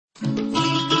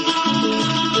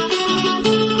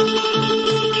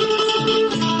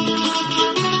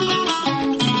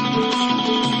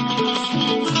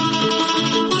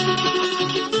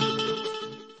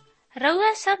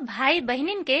भाई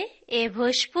बहनिन के ए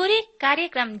भोजपुरी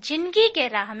कार्यक्रम जिंदगी के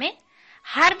राह में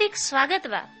हार्दिक स्वागत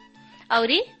बा।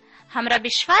 औरी हमरा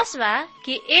विश्वास बा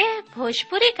कि ए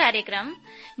भोजपुरी कार्यक्रम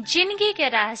जिंदगी के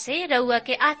राह से रउआ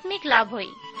के आत्मिक लाभ होई।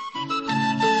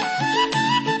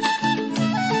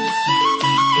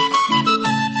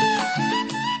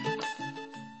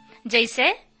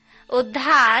 जैसे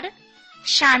उद्धार,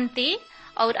 शांति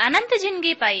और अनंत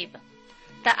जिंदगी पाइब।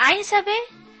 त आई सबे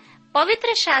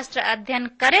पवित्र शास्त्र अध्ययन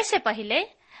करे से पहले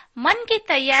मन की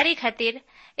तैयारी खातिर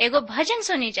एगो भजन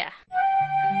सुनी जा।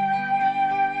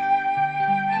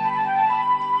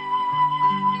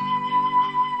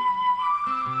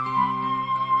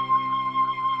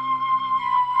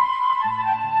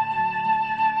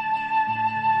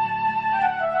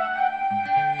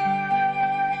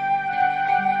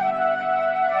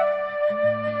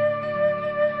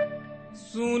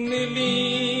 सुन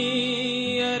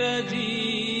ली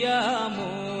अरजिया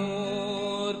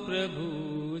मोर प्रभु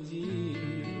जी,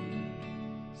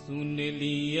 सुन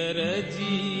ली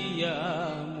अरजिया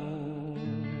मोर,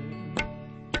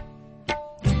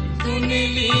 सुन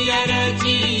ली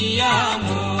अरजिया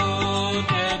मोर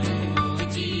प्रभु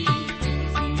जी,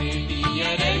 सुन ली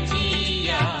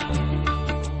अरजिया मोर,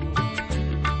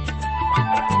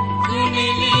 सुन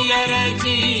ली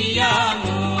अरजिया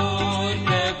मोर।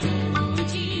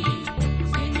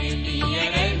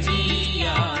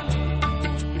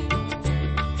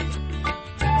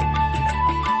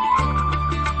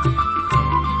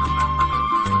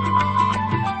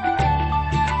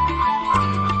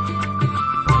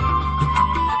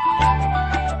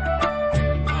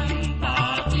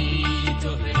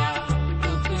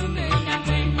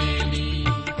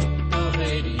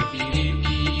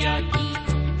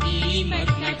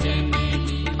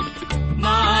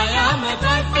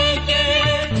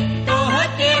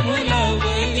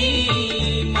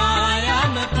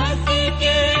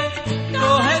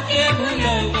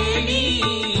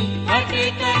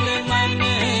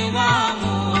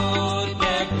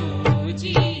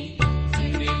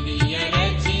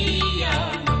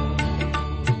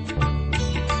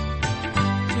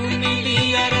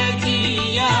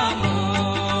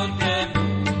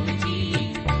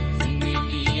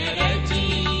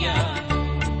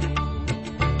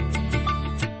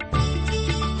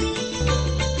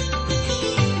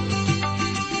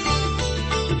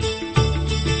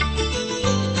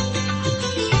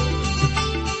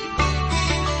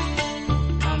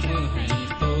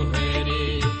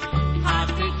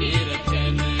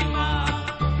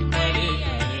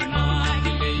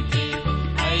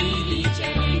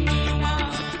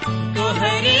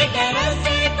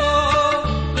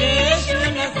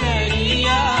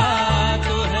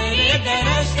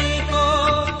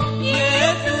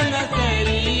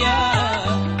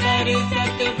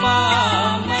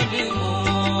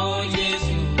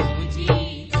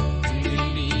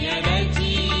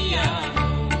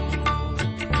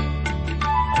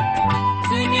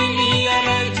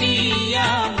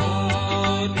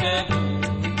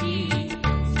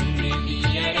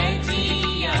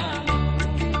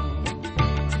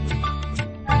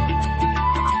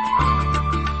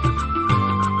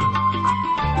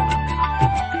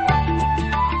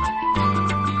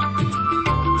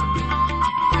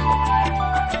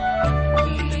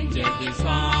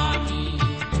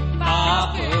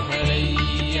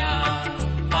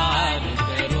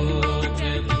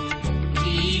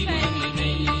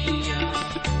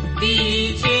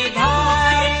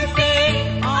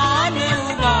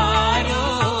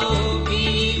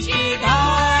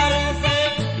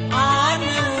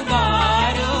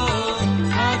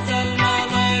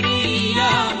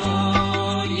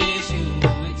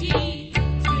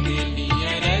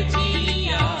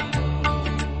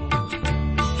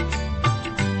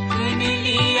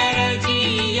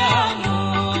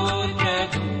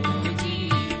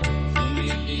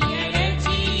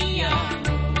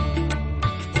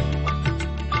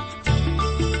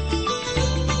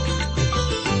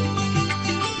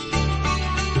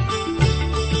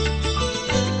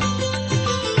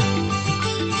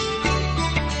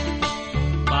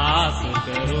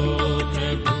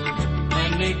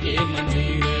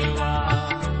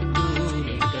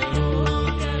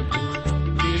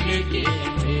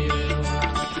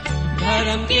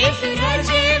 धर्म के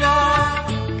सुरजेवा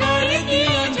कर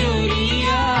दिया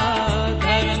जोरिया,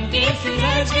 धर्म के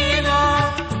सुरजेवा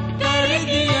कर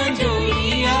दिया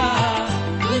जोरिया,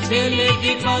 तुझे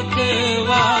लेके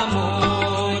पकवा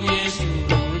मोर यीशु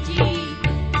जी,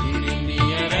 सुन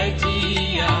लिया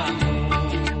रजिया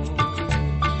मोर,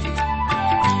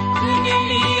 सुन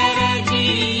लिया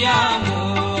रजिया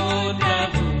मोर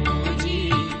प्रभु जी,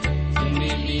 सुन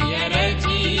लिया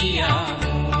रजिया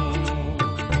मोर।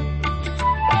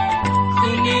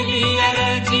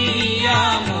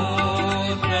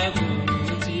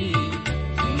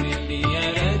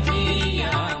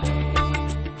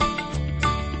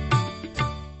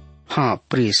 हाँ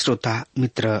प्रिय श्रोता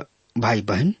मित्र भाई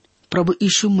बहन, प्रभु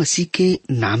यीशु मसीह के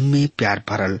नाम में प्यार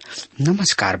भरल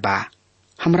नमस्कार बा।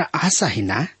 हमरा आशा ही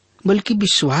ना बल्कि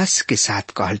विश्वास के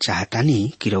साथ कहल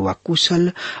चाहतानी कि रउआ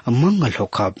कुशल मंगल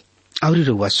होखब और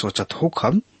रउआ सोचत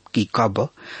होखब कि कब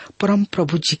परम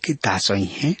प्रभु जी के दास आई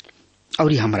हैं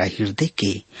और हमारा हृदय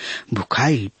के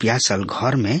भुखाइल प्यासल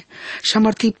घर में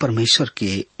समर्थी परमेश्वर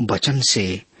के वचन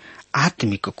से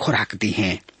आत्मिक खुराक दी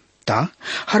हैं। त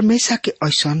हमेशा के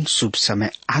ऐसा शुभ समय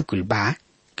आगुल बा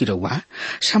कि रउआ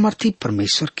समर्थी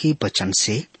परमेश्वर के वचन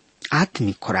से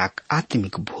आत्मिक खुराक,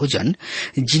 आत्मिक भोजन,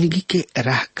 जिंदगी के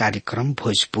राह कार्यक्रम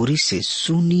भोजपुरी से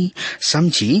सुनी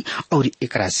समझी और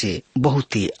एकरा से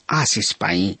बहुत ही आशीष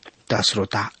पाई। त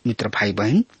श्रोता मित्र भाई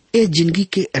बहन, ए जिंदगी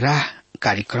के राह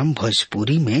कार्यक्रम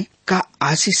भोजपुरी में का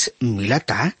आशीष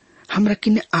मिलता, हमरा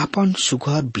किने आपन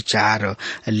सुघर विचार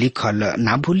लिखल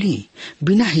ना भूली।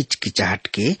 बिना हिचकिचाहट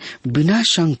के, बिना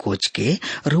संकोच के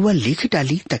रुआ लिख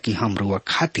डाली ताकि हम रुआ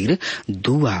खातिर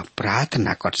दुआ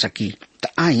प्रार्थना कर सकी।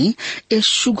 त आई ए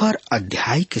सुघर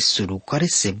अध्याय के शुरू करे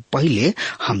से पहले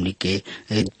हमनी के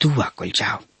दुआ कल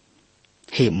जाओ।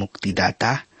 हे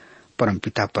मुक्तिदाता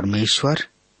परमपिता परमेश्वर,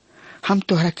 हम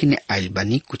तोहरा किने आइल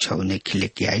बानी, कुछ ने खिले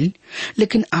के आइल,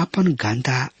 लेकिन आपन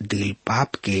गंदा दिल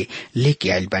पाप के लेके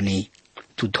आइल बानी।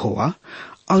 तू धोवा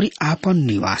और आपन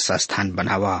निवास स्थान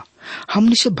बनावा।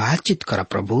 हमनी से बातचीत करा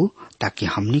प्रभु, ताकि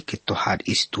हमनी के तोहार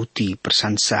स्तुति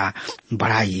प्रशंसा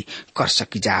बड़ाई कर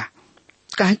सकी जा।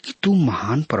 काहे कि तू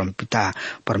महान परमपिता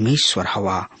परमेश्वर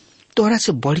हवा। तोहरा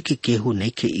से बढ़ के केहू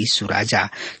नहीं के यीशु राजा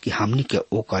कि हमनी के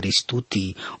ओकर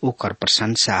स्तुति, ओकर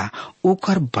प्रशंसा,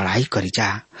 ओकर बड़ाई करी जा।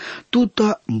 तू तो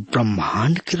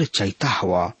ब्रह्मांड के रचयिता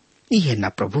हवा। इहे ना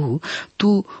प्रभु,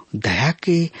 तू दया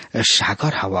के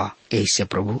सागर हवा। ऐसे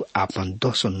प्रभु आपन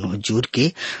 209 जोर के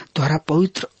तोहरा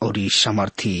पवित्र और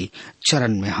समर्थी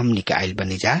चरण में हमनी के आइल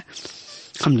बनी जा।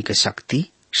 हमनी के शक्ति,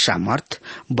 सामर्थ,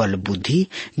 बल, बुद्धि,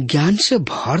 ज्ञान से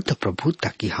भर द प्रभु,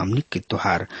 ताकि हमनी के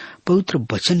तोहार पवित्र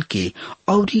वचन के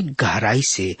और गहराई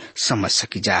से समझ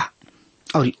सकी जा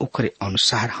और ओकरे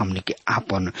अनुसार हमनी के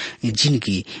आपन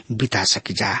जिंदगी बिता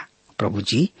सकी जा। प्रभु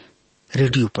जी,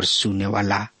 रेडियो पर सुनने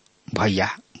वाला भैया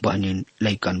बहनिन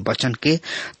लइकन वचन के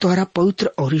तोहरा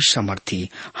पवित्र और समर्थी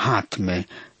हाथ में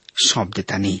सौंप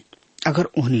देता। नहीं अगर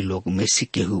उन्हीं लोग में से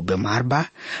केहू बीमार बा,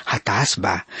 हताश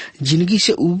बा, जिंदगी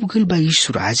से उब गइल बा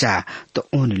यीशु राजा, तो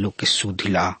उन्हीं लोग के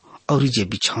सुधिला। और जे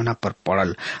बिछौना पर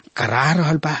पड़ल करा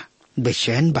रहल बा,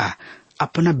 बेचैन बा,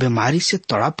 अपना बीमारी से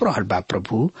तड़प रहल बा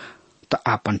प्रभु, तो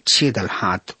आपन छेदल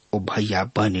हाथ ओ भैया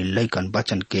बहनी लइकन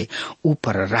वचन के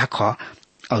ऊपर राख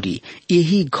और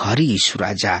यही घरी यीशु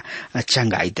राजा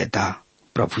चंगाई देता।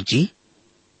 प्रभु जी,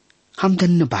 हम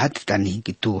धन्यवाद देता नहीं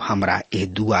कि तू हमरा ए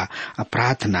दुआ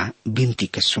प्रार्थना विनती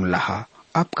के सुन लहा।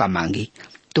 अब का मांगी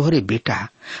तोहरे बेटा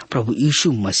प्रभु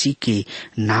यीशु मसीह के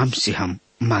नाम से हम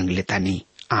मांग लेता नहीं,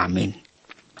 आमीन।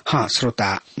 हाँ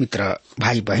श्रोता मित्र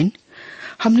भाई बहन,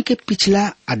 हमने के पिछला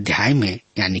अध्याय में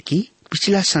यानी कि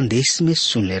पिछला संदेश में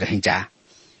सुन ले रहे जा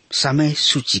समय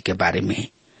सूची के बारे में।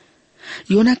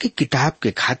 योना के किताब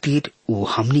के खातिर वो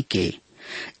हमनी के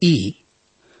ई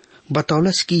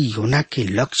बतौलस की योना के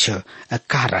लक्ष्य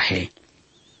का रहे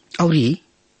और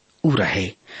उ रहे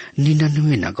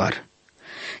 99 नगर।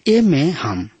 ए में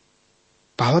हम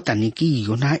पावतानी की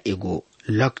योना एगो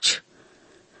लक्ष्य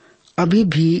अभी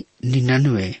भी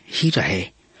 99 ही रहे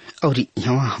और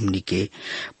यहाँ हमनी के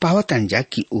पावतान जा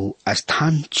कि उ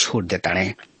स्थान छोड़ देता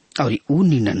और उ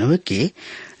 99 के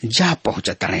जा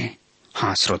पहुंचता।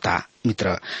 हाँ श्रोता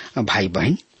मित्र भाई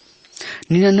बहन,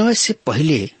 99 से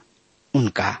पहले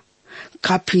उनका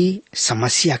काफी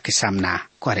समस्या के सामना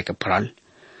करे के पड़ल।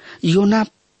 योना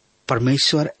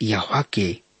परमेश्वर यहोवा के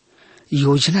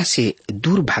योजना से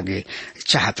दूर भागे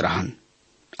चाहत रहन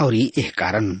और यह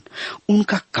कारण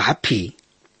उनका काफी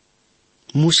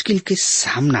मुश्किल के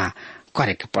सामना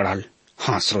करे के पड़ल।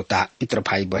 हाँ श्रोता मित्र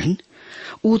भाई बहन,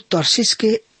 उ तरसीस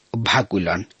के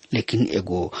भागुलन, लेकिन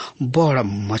एगो बड़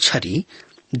मछरी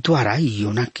द्वारा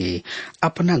योना के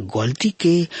अपना गलती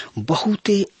के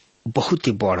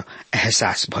बहुते बड़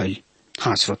एहसास भइल।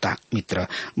 हाँ श्रोता मित्र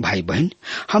भाई बहन,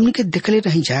 हमने के देखले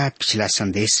रही जा पिछला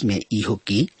संदेश में इहो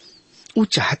की उ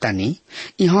चाहता नहीं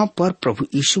यहाँ पर प्रभु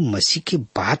यीशु मसीह के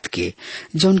बात के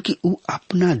जौन की उ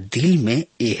अपना दिल में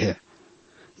यह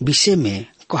विषय में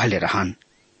कहले रहन।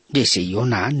 जैसे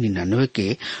योना 99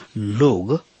 के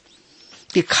लोग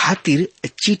के खातिर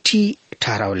चिट्ठी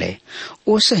ठहरावले,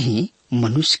 ओसे ही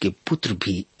मनुष्य के पुत्र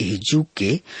भी एह युग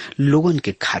के लोगन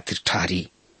के खातिर ठहरी।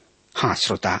 हाँ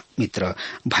श्रोता मित्र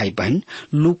भाई बहन,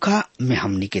 लूका में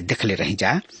हमनी के देखले रही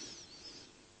जा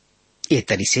ए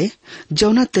तरी से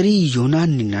जौना तरी योना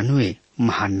 99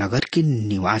 महानगर के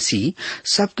निवासी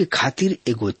सबके खातिर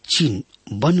एगो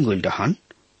चिन्ह बन गइल रहन,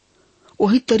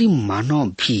 वही तरी मानव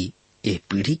भी ए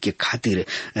पीढ़ी के खातिर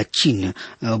चिन्ह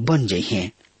बन जाइ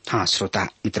हैं। हाँ श्रोता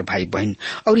मित्र भाई बहन,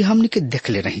 और हमने के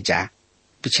देखले रही जा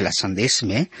पिछला संदेश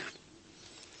में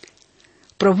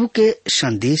प्रभु के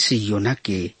संदेश योना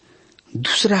के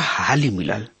दूसरा हाल ही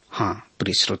मिलल। हाँ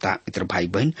प्रिय श्रोता मित्र भाई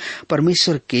बहन,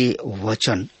 परमेश्वर के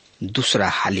वचन दूसरा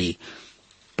हाली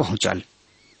पहुंचल।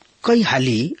 कई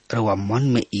हाली रवा मन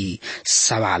में ई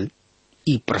सवाल,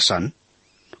 ई प्रश्न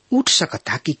उठ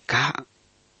सकता कि का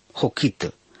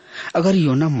होखित अगर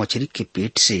योना मछली के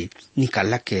पेट से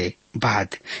निकाला के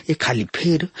बाद एक खाली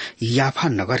फिर याफा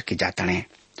नगर के जातने।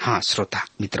 हाँ श्रोता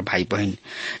मित्र भाई बहन,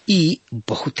 ई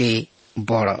बहुते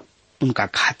बड़ उनका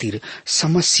खातिर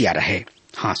समस्या रहे।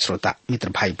 हाँ श्रोता मित्र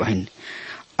भाई बहन,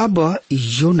 अब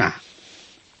योना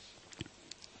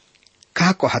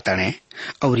का कहतने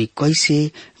और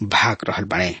कैसे भाग रहल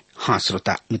बने। हाँ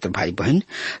श्रोता मित्र भाई बहन,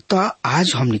 तो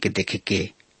आज हमने के देखे के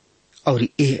और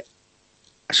ये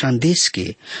संदेश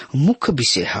के मुख्य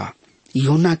विषय है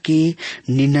योना के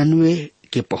 99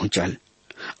 के पहुंचल।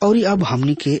 और अब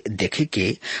हमने के देखे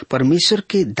के परमेश्वर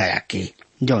के दया के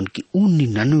जौन की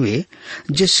 99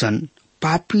 जैसन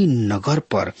पापी नगर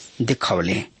पर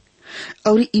दिखवले।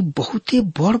 और ये बहुते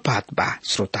बड़ बात बा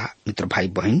श्रोता मित्र भाई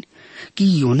बहन कि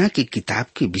योना के किताब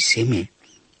के विषय में,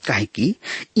 काहे कि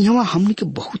यहाँ हमने के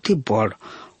बहुते बड़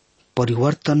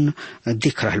परिवर्तन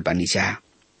दिख रहल बानी जा।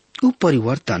 उ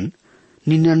परिवर्तन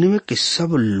 99 के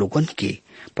सब लोगन के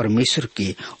परमेश्वर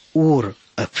के ओर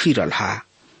फिरल हा।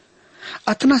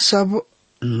 अतना सब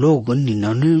लोग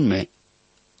 99 में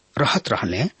रहत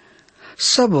रहले,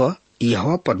 सब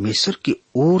यहोवा परमेश्वर की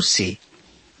ओर से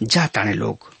जाताने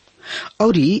लोग।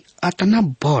 और अतना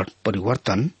बड़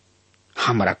परिवर्तन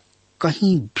हमारा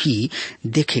कहीं भी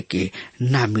देखे के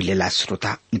ना मिलेला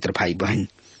श्रोता मित्र भाई बहन।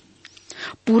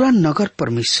 पूरा नगर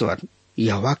परमेश्वर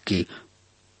यहोवा के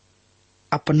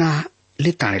अपना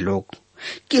लेताने लोग।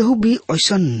 केहू भी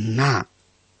ऐसा ना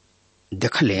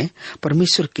देखले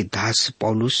परमेश्वर के दास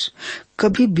पौलुस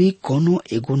कभी भी कोनो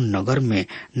एगो नगर में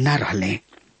ना रहले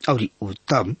और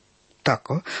तब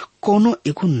तक कोनो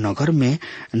एगो नगर में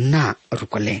ना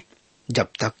रुकले जब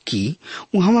तक कि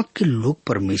वहां के लोग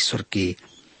परमेश्वर के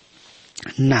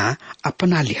ना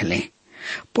अपना लिहले।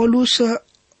 पौलुस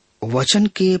वचन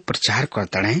के प्रचार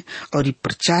करताने और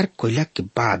प्रचार कोयला के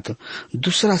बाद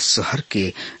दूसरा शहर के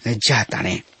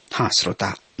जाताने। हाँ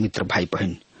श्रोता मित्र भाई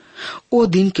बहन, ओ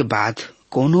दिन के बाद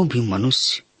कोनो भी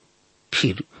मनुष्य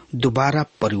फिर दोबारा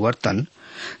परिवर्तन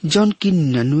जौन की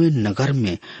 99 नगर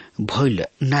में भइल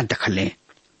ना देखले।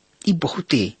 ई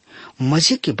बहुते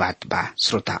मजे के बात बा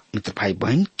श्रोता मित्र भाई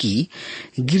बहन की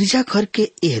गिरजा घर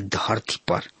के एह धरती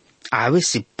पर आवे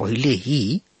से पहले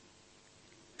ही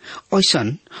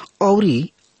ऐसन और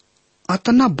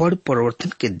अतना बड़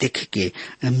परिवर्तन के देखे के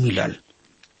मिलल।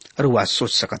 रुआ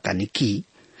सोच सकता नहीं कि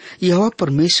यह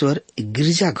परमेश्वर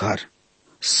गिरजा घर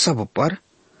सब पर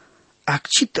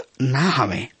आक्षित ना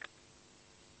हवे।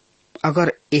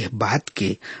 अगर यह बात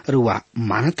के रुआ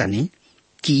मानता नहीं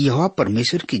कि यह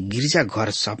परमेश्वर की गिरजा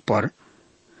घर सब पर,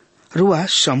 रुआ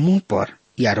समूह पर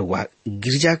या रुआ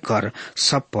गिरजा घर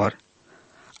सब पर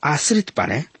आश्रित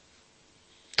पाने,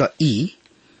 तो ई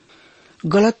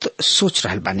गलत सोच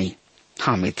रहल बानी।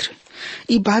 हाँ मित्र,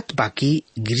 ई बात बाकी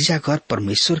गिरजाघर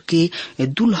परमेश्वर के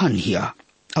दुल्हन हिया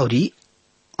और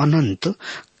अनंत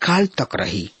काल तक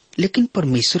रही। लेकिन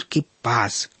परमेश्वर के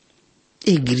पास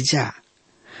एक गिरजा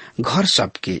घर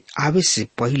सब के आवे से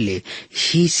पहले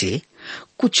ही से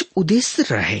कुछ उद्देश्य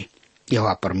रहे।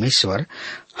 यह परमेश्वर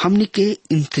हमनी के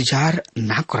इंतजार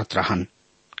ना करत रहन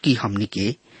कि हमनी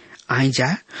के आए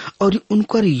जा और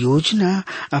उनकर योजना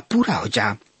पूरा हो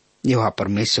जा। यह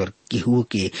परमेश्वर केहू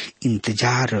के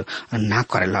इंतजार ना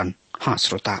करलन। हाँ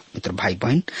श्रोता मित्र भाई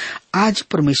बहन, आज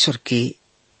परमेश्वर के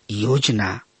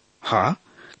योजना है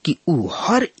कि ऊ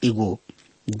हर एगो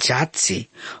जात से,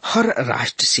 हर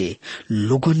राष्ट्र से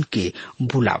लोगन के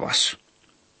बुलावस।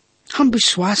 हम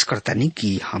विश्वास करता नहीं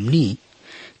कि हमनी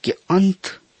के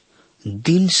अंत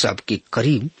दिन सब के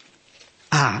करीब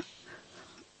आ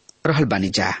रहल बानी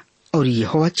जा और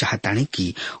यहोवा चाहता नहीं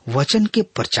कि वचन के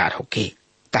प्रचार होके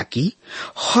ताकि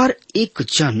हर एक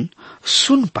जन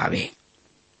सुन पावे।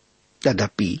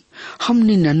 तदपि हम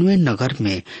 99 नगर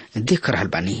में देख रहल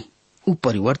बानी उ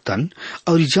परिवर्तन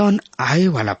और जौन आए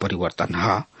वाला परिवर्तन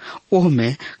है ओह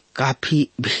में काफी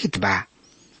भेद बा।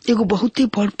 एगो बहुत ही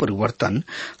बड़ परिवर्तन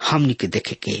हमनी के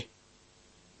देखे के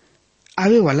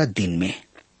आवे वाला दिन में।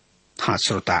 हाँ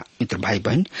श्रोता मित्र भाई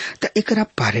बहन, त एकरा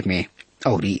बारे में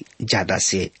और ज्यादा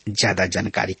से ज्यादा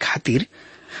जानकारी खातिर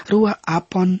रुआ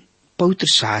आपन पवित्र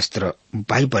शास्त्र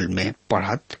बाइबल में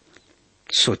पढ़त,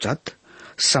 सोचत,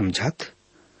 समझत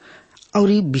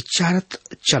और विचारत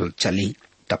चली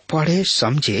त पढ़े,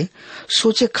 समझे,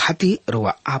 सोचे खातिर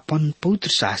रुआ आपन पवित्र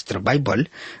शास्त्र बाइबल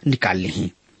निकाल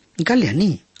ली गल।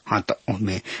 हाँ, तो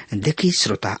उनमें देखी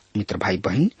श्रोता मित्र भाई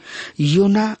बहन,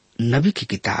 योना नबी की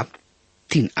किताब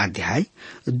 3 अध्याय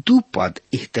 2 पद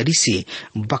इस तरी से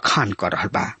बखान कर रहल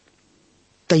बा,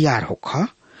 तैयार होख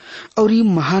और ये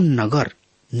महान नगर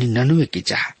निननवे की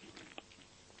चाह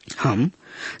हम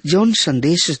जौन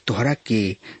संदेश तोहरा के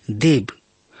देव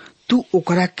तू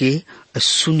ओकरा के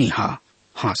सुनी हा।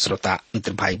 हाँ श्रोता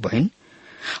मित्र भाई बहन,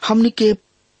 हमने के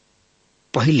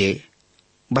पहले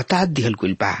बता दिहल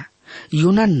गुल बा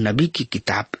योना नबी की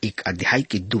किताब 1 अध्याय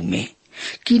के 2 में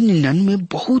कि निननवे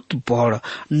बहुत बड़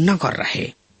नगर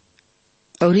रहे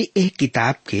और एक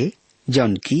किताब के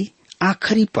जौन की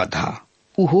आखिरी पद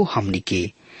उहो हमनी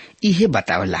के इहे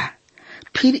बतावला।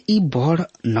 फिर ई बड़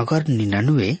नगर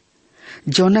निननवे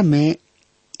जौना में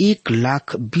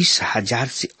 1,20,000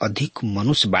 से अधिक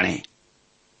मनुष्य बने,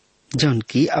 जौन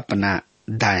की अपना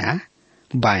दाया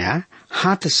बाया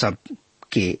हाथ सब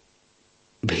के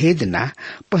भेद ना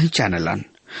पहचानलन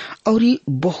और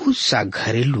बहुत सा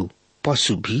घरेलू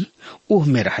पशु भी ओह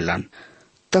में रहलन।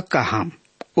 त का हम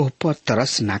ओह पर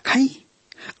तरस ना खाई?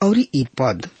 और ई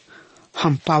पद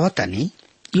हम पावतानी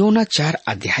योना 4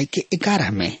 अध्याय के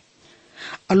 11 में।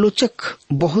 आलोचक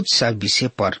बहुत सा विषय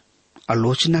पर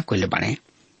आलोचना कइले बाने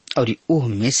और ओह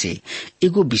में से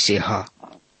एगो विषय है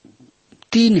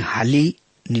 3 हाली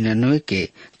निननवे के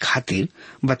खातिर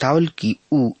बतावल कि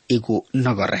ऊ एगो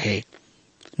नगर रहे।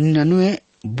 निननवे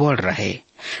बड़ रहे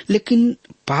लेकिन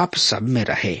पाप सब में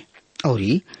रहे और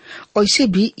ऐसे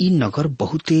भी ई नगर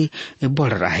बहुते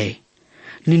बड़ रहे।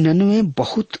 निननवे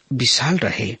बहुत विशाल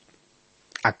रहे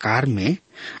आकार में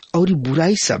और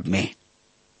बुराई सब में।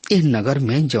 इस नगर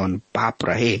में जौन पाप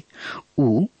रहे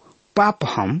ऊ पाप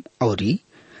हम और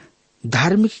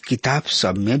धार्मिक किताब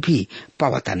सब में भी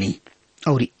पावतानी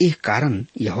और एक कारण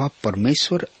यह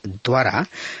परमेश्वर द्वारा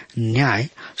न्याय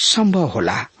संभव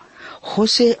होला।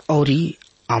 होसे और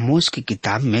आमोस की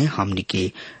किताब में हमनी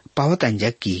के पावतान जा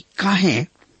कि काहे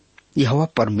यह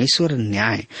परमेश्वर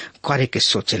न्याय करे के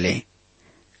सोचले।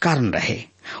 कारण रहे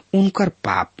उनकर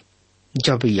पाप।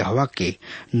 जब यहोवा के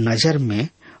नजर में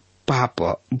पाप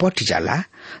बट जाला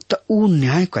तो ऊ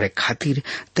न्याय करे खातिर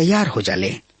तैयार हो जाले।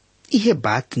 यह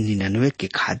बात निननवे के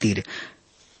खातिर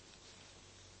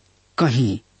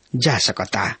कहीं जा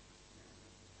सकता।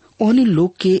 ओहनी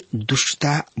लोग के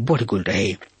दुष्टता बढ़ गई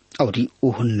रहे और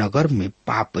ओह नगर में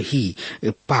पाप ही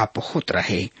पाप होत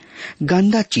रहे।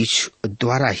 गंदा चीज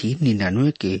द्वारा ही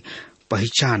निननवे के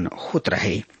पहचान होत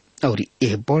रहे और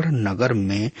यह बड़ नगर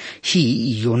में ही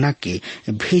योना के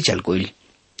भेजल गई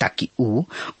ताकि ऊ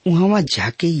वहां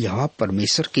जाके यह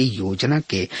परमेश्वर के योजना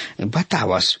के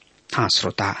बतावस। हाँ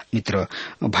श्रोता मित्र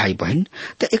भाई बहन,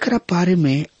 तो एकरा बारे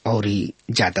में और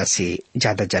ज्यादा से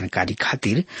ज्यादा जानकारी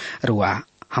खातिर रुआ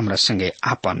हमरा संगे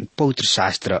आपन पवित्र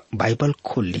शास्त्र बाइबल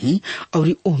खोल ली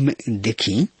और ओह में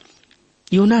देखी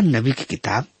योना नबी की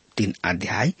किताब 3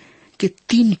 अध्याय के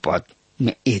 3 पद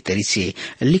में एह तरी से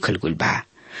लिखल गइल बा।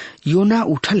 योना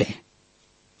उठले,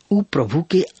 ऊ प्रभु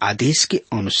के आदेश के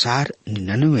अनुसार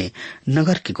निननवे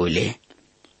नगर के गोले।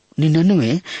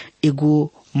 निननवे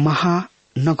एगो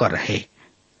महानगर रहे।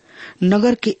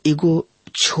 नगर के एगो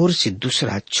छोर से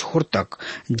दूसरा छोर तक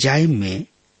जाए में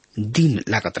दिन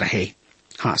लागत रहे।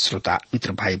 हाँ श्रोता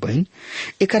मित्र भाई बहन,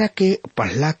 एकरा के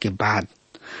पढ़ला के बाद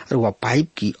रुआ पाइप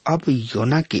की अब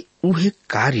योना के उहे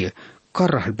कार्य कर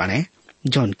रहल बने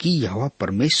जौन की यहोवा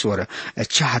परमेश्वर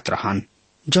चाहत रहन,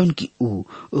 जौन की ऊ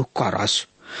करस।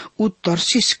 ऊ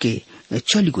तरसीस के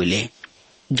चल गइले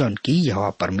जौन की यहोवा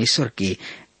परमेश्वर के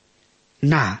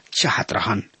ना चाहत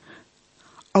रहन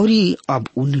और अब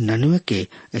ऊ निननवे के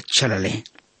चलले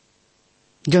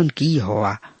जौन की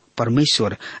यहोवा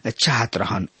परमेश्वर चाहत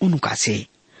रहन उनका से।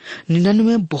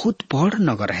 निननवे बहुत बड़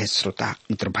नगर है श्रोता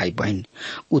मित्र भाई बहन।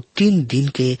 वो 3 दिन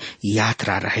के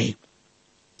यात्रा रहे।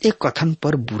 एक कथन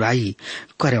पर बुराई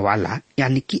करे वाला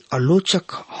यानी कि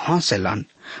आलोचक हंसलन,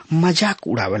 मजाक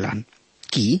उड़ावलन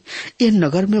कि ये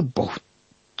नगर में बहुत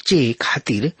चे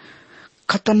खातिर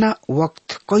खतना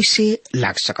वक्त कैसे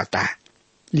लाग सकता।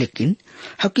 लेकिन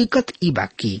हकीकत ई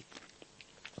बाकी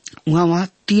वहाँ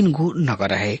 3 गो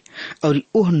नगर है और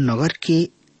ओह नगर के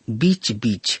बीच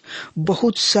बीच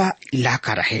बहुत सा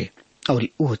इलाका रहे और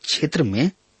ओह क्षेत्र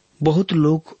में बहुत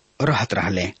लोग रहत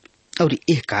रहले और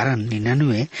एक कारण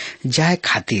निननवे जाए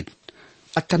खातिर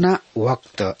अतना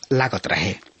वक्त लागत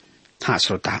रहे। हाँ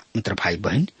श्रोता मित्र भाई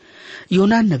बहन,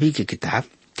 योना नबी की किताब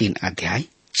 3 अध्याय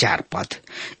 4 पद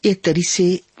एक तरी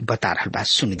से बता रहा बात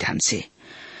सुनि ध्यान से।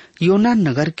 योना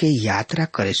नगर के यात्रा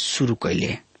करे शुरू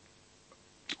कैले।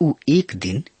 ऊ एक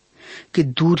दिन के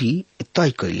दूरी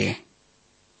तय कैले।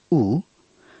 ऊ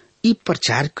ई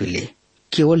प्रचार कैले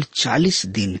केवल 40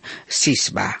 दिन शेष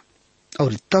बा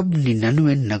और तब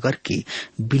 99 नगर के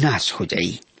विनाश हो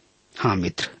जाई। हाँ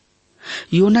मित्र,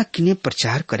 योना किने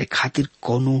प्रचार करे खातिर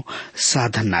कोनो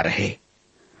साधन ना रहे।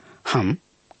 हम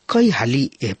कई हाली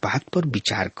यह बात पर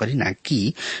विचार करीना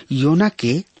कि योना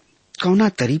के कौना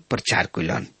तरी प्रचार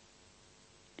कैलन।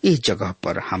 इस जगह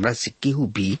पर हमरा से केहू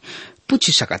भी पूछ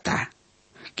सकता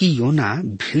कि योना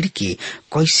भीड़ के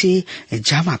कैसे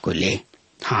जमा कैले।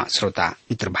 हाँ श्रोता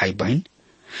मित्र भाई बहन,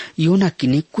 योना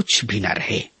किने कुछ भी ना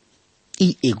रहे।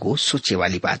 ई एगो सोचे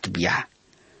वाली बात बिया।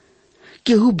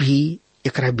 केहू भी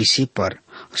एकरा विषय पर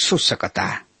सोच सकता,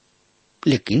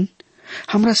 लेकिन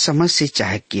हमरा समझ से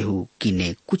चाहे केहू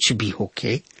किने कुछ भी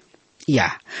होखे या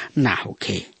ना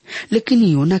होखे, लेकिन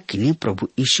योना किने प्रभु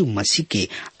यीशु मसीह के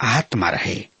आत्मा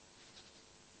रहे।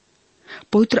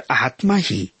 पवित्र आत्मा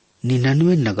ही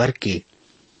 99 नगर के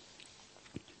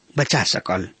बचा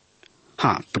सकल।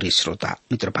 हाँ प्रिय श्रोता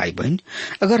मित्र भाई बहन,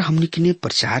 अगर हमनी किने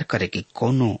प्रचार करे के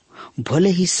कोनो भले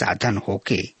ही साधन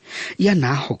होके या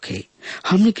ना होके,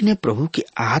 हमनी किने प्रभु के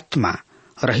आत्मा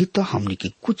रही तो हमनी के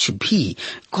कुछ भी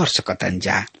कर सकतन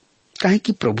जा, काहे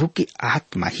कि प्रभु के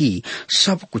आत्मा ही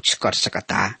सब कुछ कर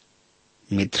सकता।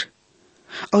 मित्र,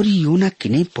 और योना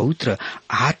किने पवित्र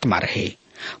आत्मा रहे,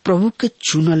 प्रभु के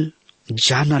चुनल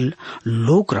जानल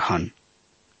लोग रहन,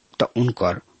 तो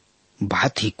उनकर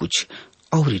बात ही कुछ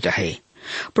और रहे।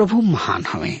 प्रभु महान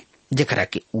हवे, जेकरा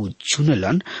के ऊ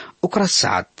चुनलन ओकरा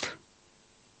साथ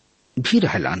भी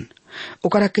रहलन,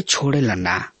 ओकरा के छोड़ेलन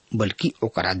ना, बल्कि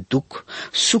ओकरा दुख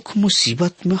सुख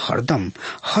मुसीबत में हरदम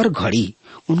हर घड़ी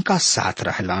उनका साथ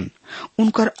रहलन,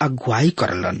 उनकर अगुवाई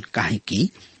करलन। काहे कि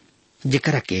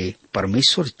जेकरा के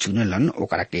परमेश्वर चुनलन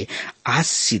ओकरा के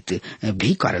आशीष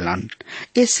भी करलन।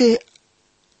 ऐसे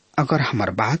अगर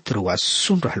हमार बात रुआ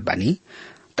सुन रहल बानी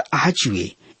तो आज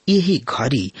वे यही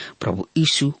घड़ी प्रभु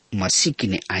यीशु मसीह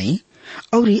किने आई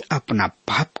और अपना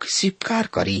पाप के स्वीकार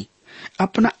करी,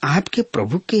 अपना आप के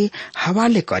प्रभु के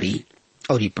हवाले करी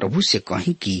और प्रभु से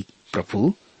कही कि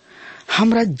प्रभु,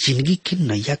 हमरा जिंदगी के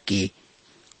नैया के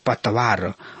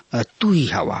पतवार तू ही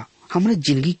हवा, हमरा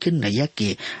जिंदगी के नैया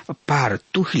के पार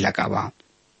तू ही लगावा।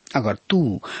 अगर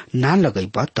तू ना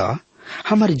लगेबा तो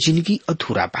हमारी जिंदगी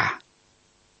अधूरा बा।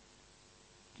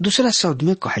 दूसरा शब्द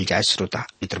में कहल जाए श्रोता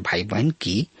मित्र भाई बहन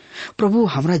की प्रभु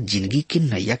हमरा जिंदगी के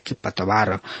नैया के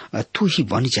पतवार तू ही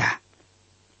बन जा,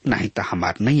 नहीं तो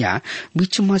हमार नैया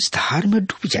बीच मझधार में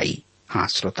डूब जाई। हाँ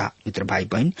श्रोता मित्र भाई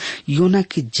बहन, योना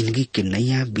की जिंदगी के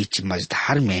नैया बीच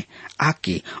मझधार में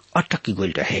आके अटक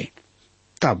गई रहे।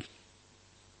 तब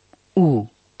ऊ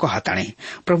कहताणे,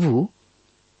 प्रभु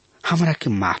हमरा के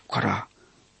माफ कर।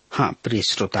 हाँ प्रिय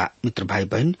श्रोता मित्र भाई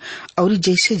बहन, और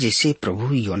जैसे जैसे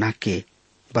प्रभु योना के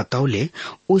बतौले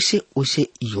ओसे ओसे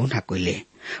योना कोइले।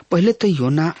 पहले तो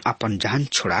योना अपन जान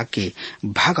छोड़ा के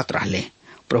भागत रहले,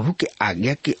 प्रभु के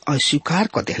आज्ञा के अस्वीकार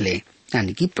कर देले,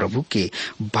 यानी कि प्रभु के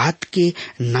बात के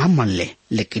ना मनले।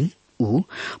 लेकिन ऊ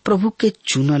प्रभु के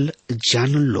चुनल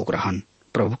जानल लोग रहन,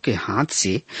 प्रभु के हाथ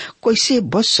से कैसे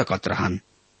बच सकत रहन,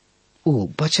 ऊ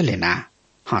बचले ना।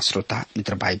 हाँ श्रोता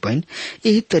मित्र भाई बहन,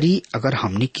 यही तरी अगर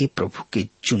हमनी के प्रभु के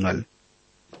चुनल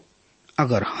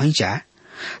अगर हई जा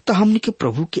तो हमनी के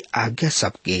प्रभु के आज्ञा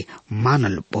सबके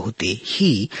मानल बहुत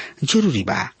ही जरूरी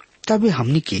बा। तबे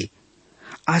हमनी के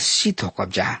आशीष होकर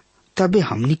जा, तबे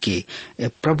हमनी के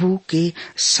प्रभु के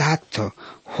साथ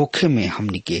होखे में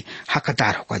हमनी के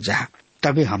हकदार होकर जा,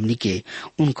 तबे हमनी के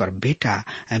उनकर बेटा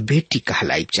बेटी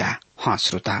कहलाई जा। हाँ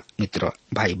श्रोता मित्र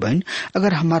भाई बहन,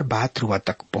 अगर हमार बात रुआ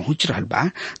तक पहुंच रहल बा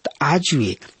तो आज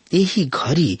वे यही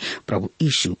घड़ी प्रभु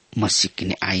यीशु मसीह के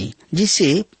ने आई,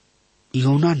 जिसे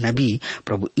योना नबी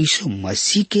प्रभु यीशु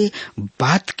मसीह के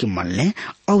बात के मनले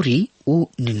और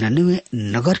वो 99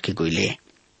 नगर के गोइले।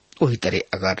 वही तरह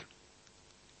अगर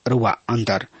रुआ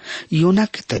अंदर योना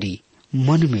के तरी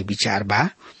मन में विचार बा,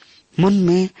 मन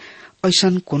में ऐसा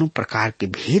कोनो प्रकार के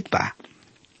भेद बा,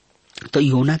 तो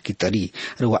योना की तरी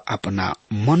रुआ अपना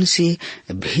मन से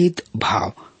भेद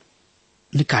भाव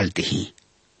निकालते ही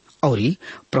और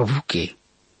प्रभु के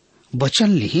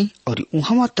वचन ली और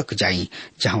वहां तक जाई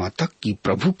जहां तक कि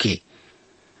प्रभु के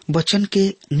वचन के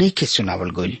नहीं के सुनावल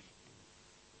गई।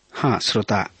 हाँ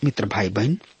श्रोता मित्र भाई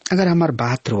बहन, अगर हमार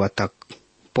बात रुआ तक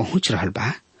पहुंच रहल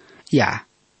बा या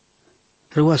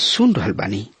रुआ सुन रहल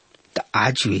बानी तो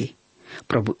आज वे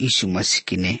प्रभु यीशु मसीह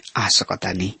की ने आ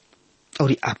सकतानी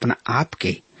और अपना आप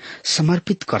के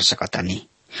समर्पित कर सकतानी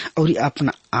और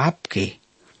अपना आप के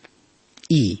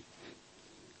ई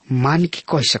मान के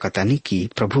कह सकतानी कि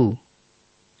प्रभु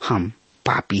हम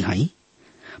पापी हई।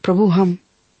 प्रभु हम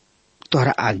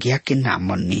तोहरा आज्ञा के ना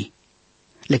मननी,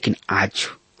 लेकिन आज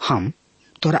हम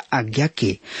तोहरा आज्ञा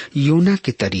के योना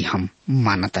के तरी हम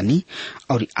मानतानी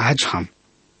और आज हम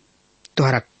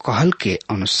तोहरा कहल के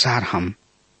अनुसार हम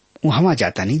वहां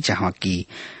जातानी जहाँ की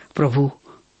प्रभु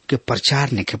के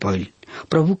प्रचार नेके भइल,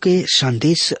 प्रभु के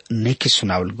संदेश नेके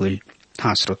सुनावल गइल।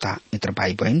 हाँ श्रोता मित्र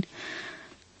भाई बहन,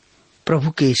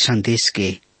 प्रभु के संदेश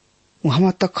के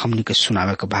वहां तक हमने के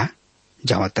सुनावे के बा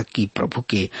जहाँ तक कि प्रभु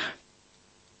के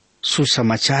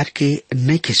सुसमाचार के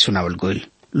नेके सुनावल गइल।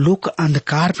 लोग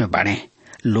अंधकार में बाड़े,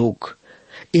 लोग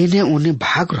एने ओने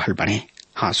भाग रहल बाड़े।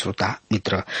 हाँ श्रोता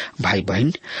मित्र भाई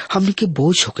बहन, हमने के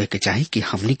बोझ होके के चाहे कि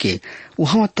हमने के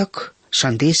वहां तक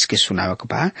संदेश के सुनावे के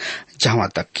बा जहाँ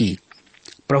तक कि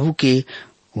प्रभु के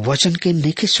वचन के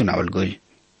नेके सुनावल गइल,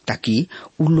 ताकि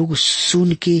उ लोग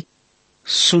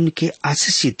सुन के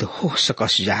आशीषित हो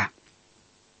सकस जा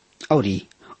और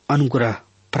अनुग्रह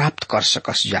प्राप्त कर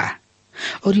सकस जा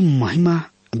और महिमा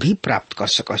भी प्राप्त कर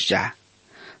सकस जा।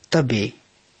 तबे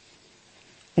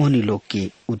उन्हीं लोग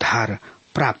के उद्धार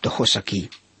प्राप्त हो सकी।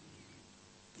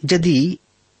 यदि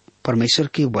परमेश्वर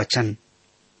के वचन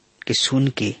के सुन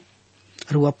के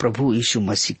रुआ प्रभु यीशु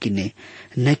मसीह की ने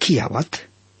नहीं आवत,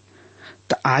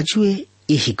 तो आज वे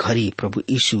यही घड़ी प्रभु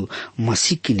यीशु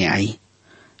मसीह की ने आई।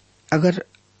 अगर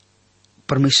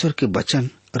परमेश्वर के वचन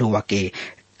रुआ के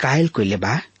कायल को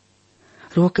लेबा,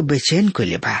 रुआ के बेचैन को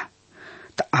लेबा,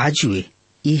 तो आज वे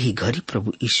यही घड़ी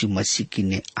प्रभु यीशु मसीह की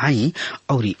ने आई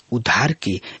और उद्धार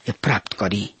के प्राप्त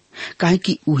करी। काहे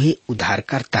कि उहे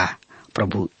उद्धारकर्ता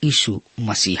प्रभु यीशु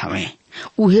मसीह हमें,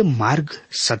 उहे मार्ग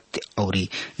सत्य और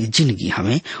जिंदगी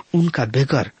हमें। उनका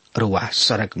बगैर रुआ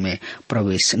सड़क में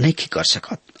प्रवेश नहीं कर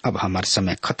सकत। अब हमार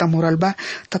समय खत्म हो रहा बा,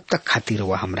 तब तक खातिर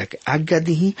रुआ हमरा के आज्ञा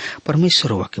दी।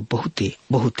 परमेश्वर रुआ के बहुते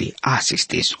बहुते आशीष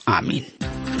देस। आमीन।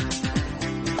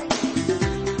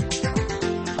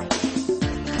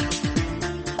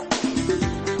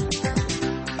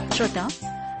 श्रोताओ,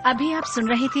 अभी आप सुन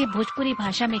रहे थे भोजपुरी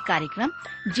भाषा में कार्यक्रम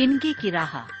जिंदगी की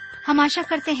राह। हम आशा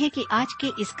करते हैं कि आज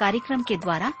के इस कार्यक्रम के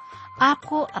द्वारा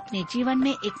आपको अपने जीवन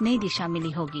में एक नई दिशा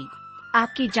मिली होगी।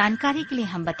 आपकी जानकारी के लिए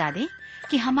हम बता दें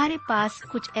कि हमारे पास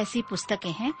कुछ ऐसी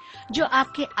पुस्तकें हैं जो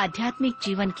आपके आध्यात्मिक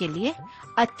जीवन के लिए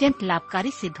अत्यंत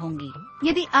लाभकारी सिद्ध होंगी।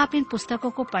 यदि आप इन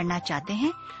पुस्तकों को पढ़ना चाहते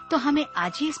हैं तो हमें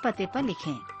आज ही इस पते पर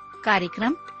लिखें।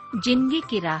 कार्यक्रम जिंदगी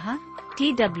की राह,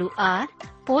 TWR,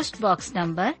 पोस्ट बॉक्स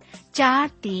नंबर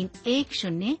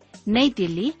 4310, नई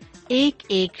दिल्ली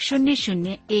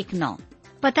 110019।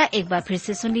 पता एक बार फिर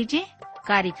से सुन लीजिए।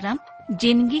 कार्यक्रम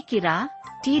जिंदगी की राह,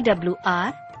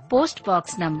 TWR, post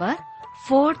box number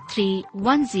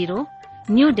 4310,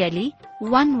 new Delhi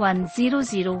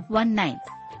 110019।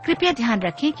 कृपया ध्यान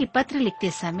रखें कि पत्र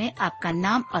लिखते समय आपका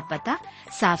नाम और पता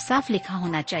साफ साफ लिखा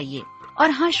होना चाहिए।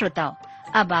 और हाँ श्रोताओ,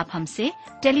 अब आप हमसे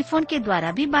टेलीफोन के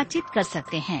द्वारा भी बातचीत कर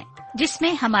सकते हैं,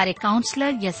 जिसमें हमारे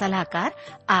काउंसलर या सलाहकार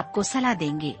आपको सलाह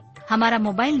देंगे। हमारा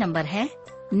मोबाइल नंबर है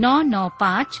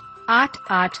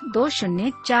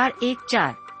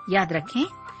 9958820414। याद रखें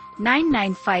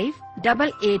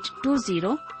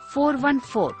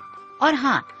 9958820414। और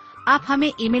हाँ, आप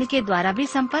हमें ईमेल के द्वारा भी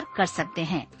संपर्क कर सकते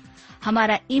हैं।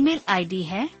 हमारा ईमेल आईडी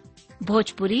है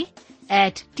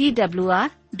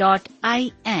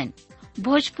bhojpuri@twr.in,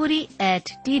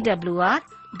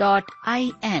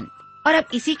 bhojpuri@twr.in। और अब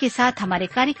इसी के साथ हमारे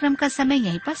कार्यक्रम का समय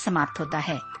यहीं पर समाप्त होता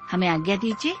है। हमें आज्ञा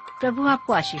दीजिए। प्रभु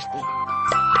आपको आशीष दे।